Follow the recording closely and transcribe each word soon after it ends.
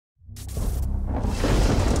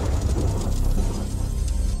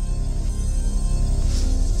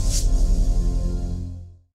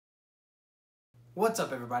What's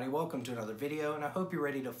up everybody, welcome to another video, and I hope you're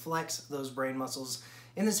ready to flex those brain muscles.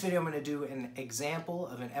 In this video I'm going to do an example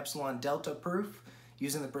of an epsilon delta proof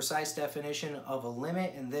using the precise definition of a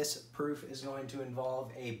limit, and this proof is going to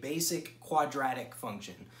involve a basic quadratic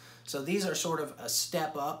function. So these are sort of a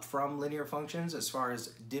step up from linear functions as far as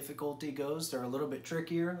difficulty goes. They're a little bit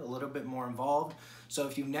trickier, a little bit more involved. So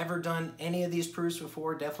if you've never done any of these proofs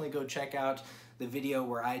before, definitely go check out the video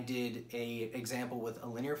where I did a example with a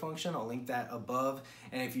linear function. I'll link that above.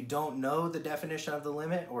 And if you don't know the definition of the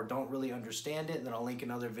limit or don't really understand it, then I'll link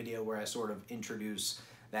another video where I sort of introduce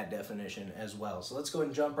that definition as well. So let's go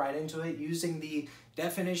and jump right into it. Using the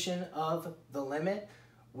definition of the limit,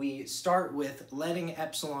 we start with letting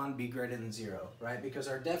epsilon be greater than 0, right? Because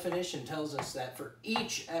our definition tells us that for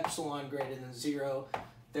each epsilon greater than 0,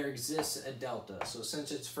 there exists a delta. So since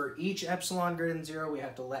it's for each epsilon greater than 0, we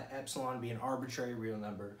have to let epsilon be an arbitrary real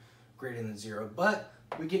number greater than 0. But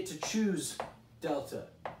we get to choose delta,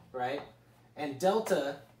 right? And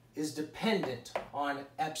delta is dependent on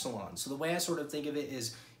epsilon. So the way I sort of think of it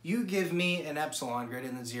is you give me an epsilon greater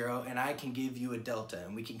than 0 and I can give you a delta,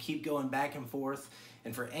 and we can keep going back and forth,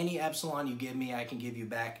 and for any epsilon you give me I can give you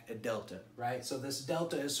back a delta, right? So this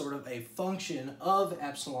delta is sort of a function of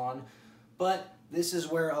epsilon, but this is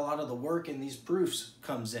where a lot of the work in these proofs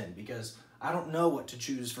comes in, because I don't know what to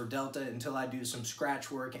choose for delta until I do some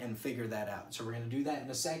scratch work and figure that out. So we're going to do that in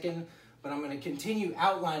a second, but I'm going to continue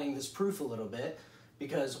outlining this proof a little bit,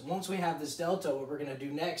 because once we have this delta, what we're going to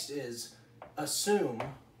do next is assume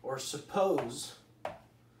or suppose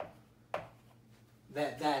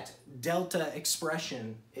that that delta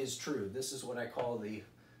expression is true. This is what I call the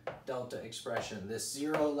delta expression. This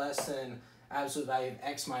 0 less than absolute value of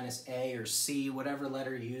x minus a or c, whatever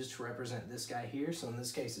letter you use to represent this guy here. So in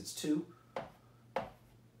this case it's 2.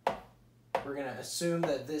 We're going to assume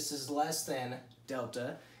that this is less than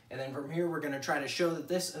delta, and then from here we're going to try to show that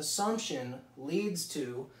this assumption leads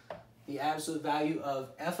to the absolute value of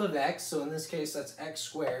f of x, so in this case that's x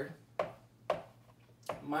squared,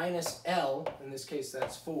 minus L, in this case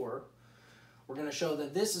that's 4. We're going to show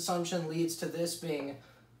that this assumption leads to this being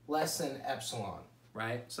less than epsilon,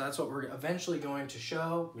 right? So that's what we're eventually going to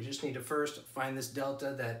show. We just need to first find this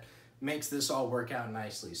delta that makes this all work out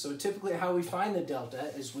nicely. So typically how we find the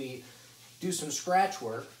delta is we do some scratch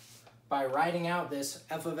work by writing out this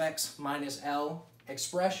f of x minus L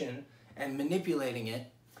expression and manipulating it.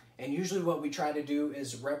 And usually what we try to do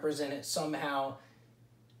is represent it somehow,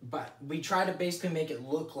 but we try to basically make it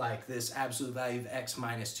look like this absolute value of x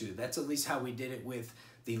minus 2. That's at least how we did it with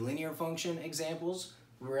the linear function examples.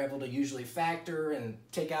 We were able to usually factor and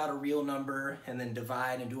take out a real number and then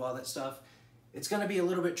divide and do all that stuff. It's going to be a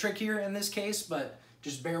little bit trickier in this case, but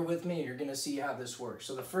just bear with me and you're going to see how this works.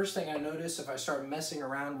 So the first thing I notice if I start messing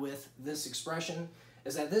around with this expression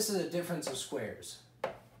is that this is a difference of squares.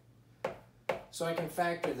 So I can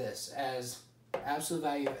factor this as absolute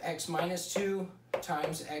value of x minus 2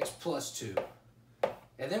 times x plus 2.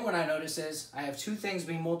 And then what I notice is I have two things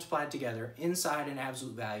being multiplied together inside an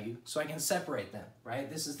absolute value, so I can separate them, right?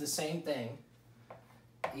 This is the same thing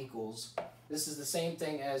equals, this is the same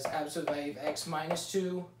thing as absolute value of x minus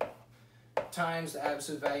 2 times the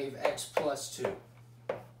absolute value of x plus 2.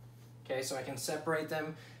 Okay, so I can separate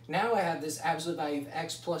them. Now I have this absolute value of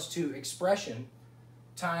x plus 2 expression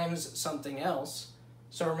times something else.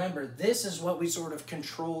 So remember, this is what we sort of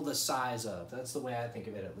control the size of. That's the way I think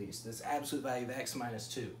of it, at least. This absolute value of x minus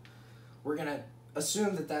 2. We're going to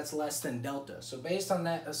assume that that's less than delta. So based on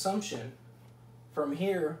that assumption, from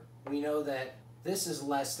here, we know that this is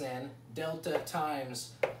less than delta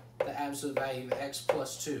times the absolute value of x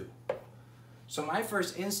plus 2. So my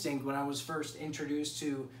first instinct when I was first introduced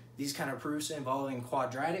to these kind of proofs involving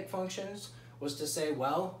quadratic functions was to say,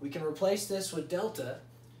 well, we can replace this with delta.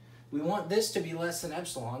 We want this to be less than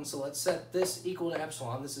epsilon, so let's set this equal to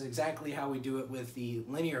epsilon. This is exactly how we do it with the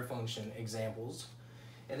linear function examples.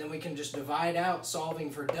 And then we can just divide out solving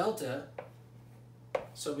for delta,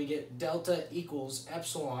 so we get delta equals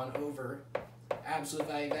epsilon over absolute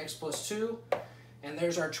value of x plus 2, and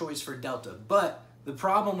there's our choice for delta. But the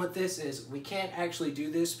problem with this is we can't actually do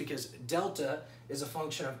this because delta is a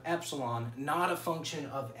function of epsilon, not a function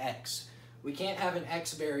of x. We can't have an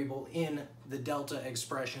x variable in the delta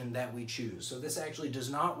expression that we choose. So this actually does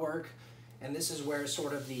not work, and this is where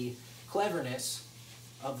sort of the cleverness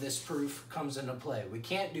of this proof comes into play. We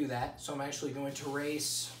can't do that, so I'm actually going to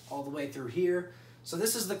erase all the way through here. So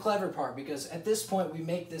this is the clever part, because at this point we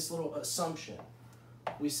make this little assumption.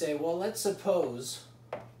 We say, well, let's suppose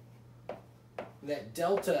that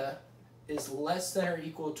delta is less than or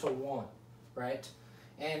equal to 1, right?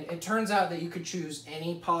 And it turns out that you could choose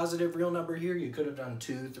any positive real number here. You could have done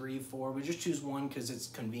 2, 3, 4. We just choose 1 because it's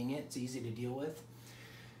convenient. It's easy to deal with.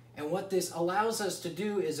 And what this allows us to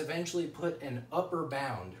do is eventually put an upper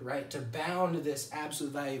bound, right? To bound this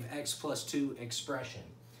absolute value of x plus 2 expression.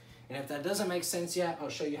 And if that doesn't make sense yet, I'll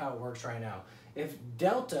show you how it works right now. If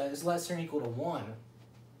delta is less than or equal to 1,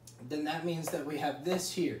 then that means that we have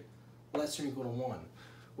this here, less than or equal to 1.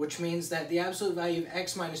 Which means that the absolute value of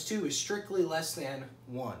x minus 2 is strictly less than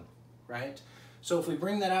 1, right? So if we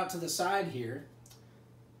bring that out to the side here,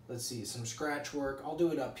 let's see, some scratch work. I'll do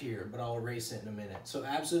it up here, but I'll erase it in a minute. So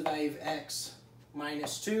absolute value of x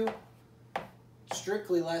minus 2,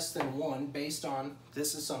 strictly less than 1 based on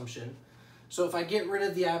this assumption. So if I get rid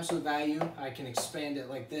of the absolute value, I can expand it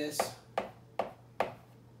like this.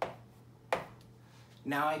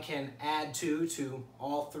 Now I can add 2 to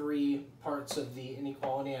all 3 parts of the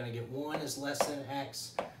inequality, and I get 1 is less than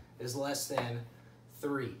x is less than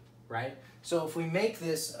 3, right? So if we make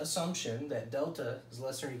this assumption that delta is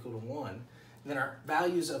less than or equal to 1, then our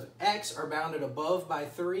values of x are bounded above by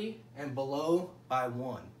 3 and below by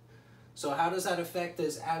 1. So how does that affect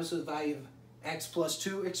this absolute value of x plus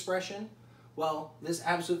 2 expression? Well, this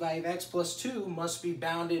absolute value of x plus 2 must be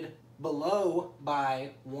bounded below by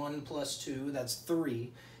 1 plus 2, that's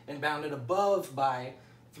 3, and bounded above by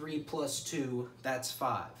 3 plus 2, that's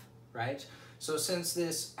 5, right? So since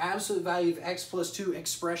this absolute value of x plus 2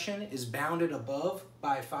 expression is bounded above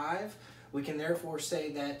by 5, we can therefore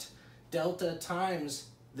say that delta times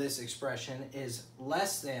this expression is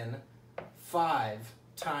less than 5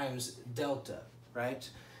 times delta, right?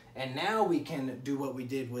 And now we can do what we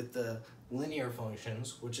did with the linear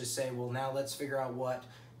functions, which is say, well, now let's figure out what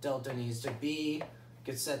delta needs to be.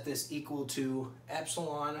 Could set this equal to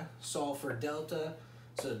epsilon, solve for delta.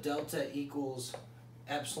 So delta equals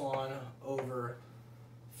epsilon over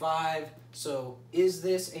 5. So is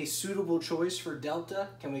this a suitable choice for delta?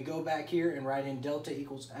 Can we go back here and write in delta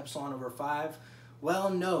equals epsilon over 5? Well,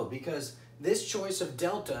 no, because this choice of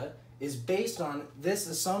delta is based on this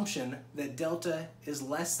assumption that delta is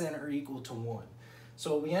less than or equal to 1.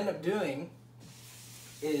 So what we end up doing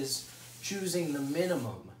is choosing the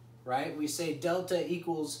minimum, right? We say delta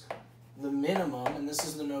equals the minimum, and this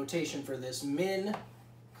is the notation for this, min,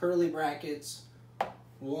 curly brackets,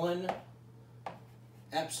 1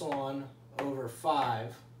 epsilon over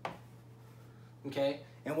 5, okay?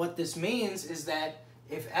 And what this means is that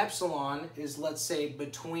if epsilon is, let's say,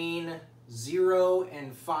 between 0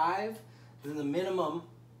 and 5, then the minimum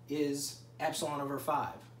is epsilon over 5,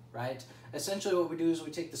 right? Essentially what we do is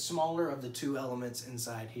we take the smaller of the 2 elements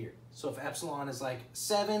inside here. So if epsilon is like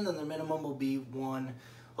 7, then the minimum will be 1.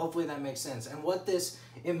 Hopefully that makes sense. And what this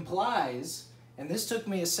implies, and this took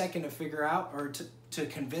me a second to figure out or to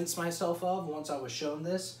convince myself of once I was shown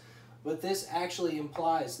this, but this actually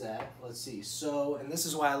implies that, let's see, so, and this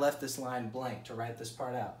is why I left this line blank to write this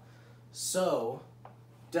part out. So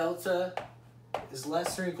delta is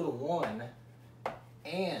less than or equal to 1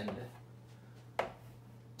 and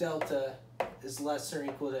delta is less than or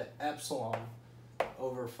equal to epsilon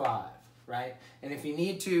over 5, right? And if you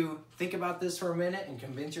need to think about this for a minute and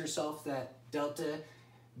convince yourself that delta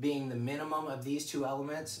being the minimum of these 2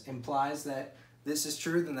 elements implies that this is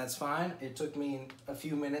true, then that's fine. It took me a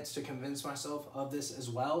few minutes to convince myself of this as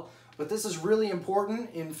well. But this is really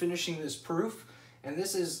important in finishing this proof, and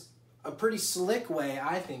this is a pretty slick way,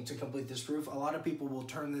 I think, to complete this proof. A lot of people will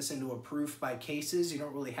turn this into a proof by cases. You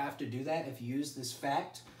don't really have to do that if you use this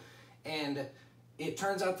fact. And it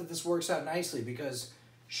turns out that this works out nicely because,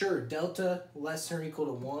 sure, delta less than or equal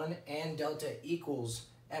to 1 and delta equals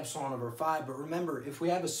epsilon over 5. But remember, if we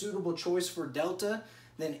have a suitable choice for delta,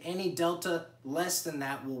 then any delta less than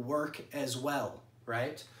that will work as well,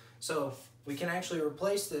 right? So we can actually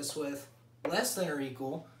replace this with less than or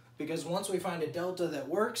equal, because once we find a delta that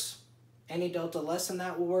works, any delta less than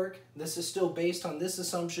that will work. This is still based on this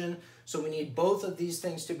assumption, so we need both of these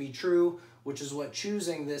things to be true, which is what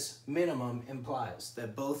choosing this minimum implies,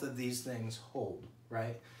 that both of these things hold,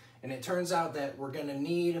 right? And it turns out that we're going to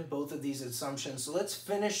need both of these assumptions. So let's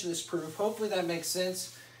finish this proof. Hopefully that makes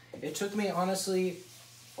sense. It took me, honestly,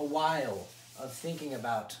 a while of thinking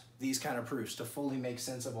about these kind of proofs to fully make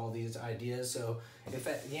sense of all these ideas. So if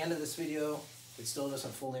at the end of this video it still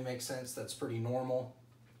doesn't fully make sense, that's pretty normal.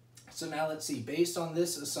 So now let's see, based on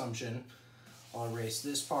this assumption, I'll erase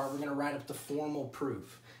this part. We're going to write up the formal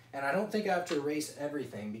proof. And I don't think I have to erase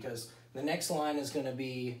everything, because the next line is going to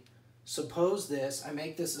be, suppose this, I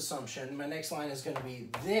make this assumption, my next line is going to be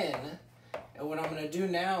then, and what I'm going to do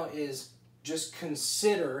now is just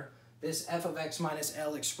consider this f of x minus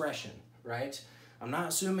L expression, right? I'm not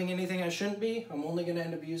assuming anything I shouldn't be. I'm only going to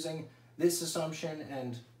end up using this assumption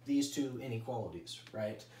and these two inequalities,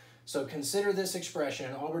 right? So consider this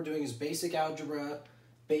expression. All we're doing is basic algebra,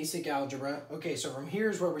 basic algebra. Okay, so from here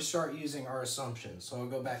is where we start using our assumptions. So I'll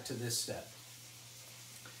go back to this step.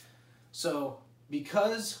 So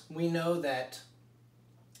because we know that,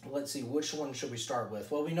 let's see, which one should we start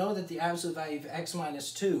with? Well, we know that the absolute value of x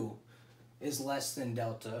minus 2 is less than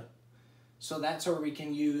delta. So that's where we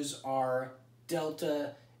can use our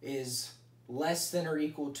delta is less than or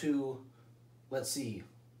equal to, let's see,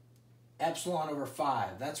 epsilon over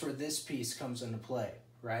 5. That's where this piece comes into play,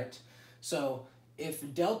 right? So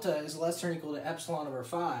if delta is less than or equal to epsilon over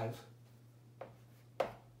 5,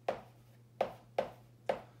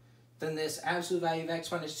 then this absolute value of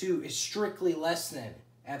x minus 2 is strictly less than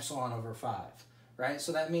epsilon over 5, right?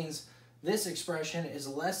 So that means this expression is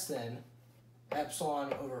less than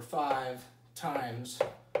epsilon over 5 times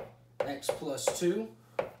x plus 2.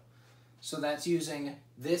 So that's using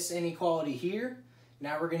this inequality here.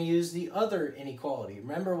 Now we're going to use the other inequality.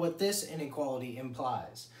 Remember what this inequality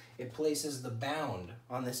implies. It places the bound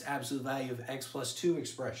on this absolute value of x plus 2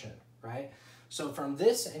 expression, right? So from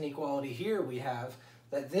this inequality here, we have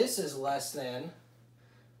that this is less than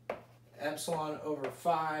epsilon over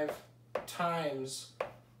 5 times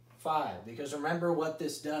 5. Because remember what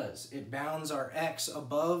this does. It bounds our x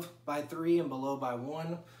above by 3 and below by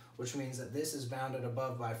 1, which means that this is bounded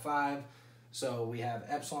above by 5. So we have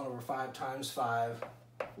epsilon over 5 times 5,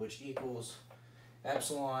 which equals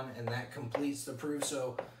epsilon, and that completes the proof.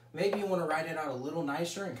 So maybe you want to write it out a little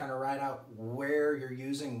nicer and kind of write out where you're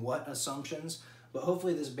using what assumptions, but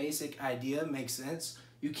hopefully this basic idea makes sense.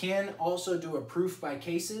 You can also do a proof by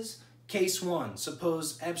cases. Case 1,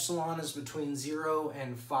 suppose epsilon is between 0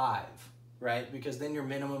 and 5, right? Because then your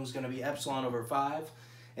minimum is going to be epsilon over 5.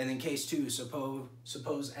 And then case 2,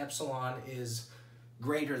 suppose epsilon is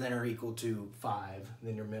greater than or equal to 5,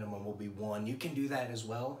 then your minimum will be 1. You can do that as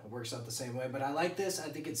well. It works out the same way. But I like this. I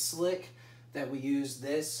think it's slick that we use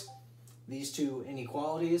these two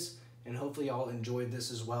inequalities, and hopefully y'all enjoyed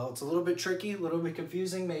this as well. It's a little bit tricky, a little bit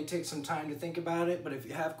confusing. May take some time to think about it, but if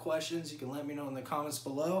you have questions, you can let me know in the comments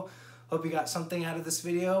below. Hope you got something out of this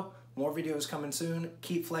video. More videos coming soon.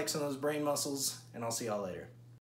 Keep flexing those brain muscles, and I'll see y'all later.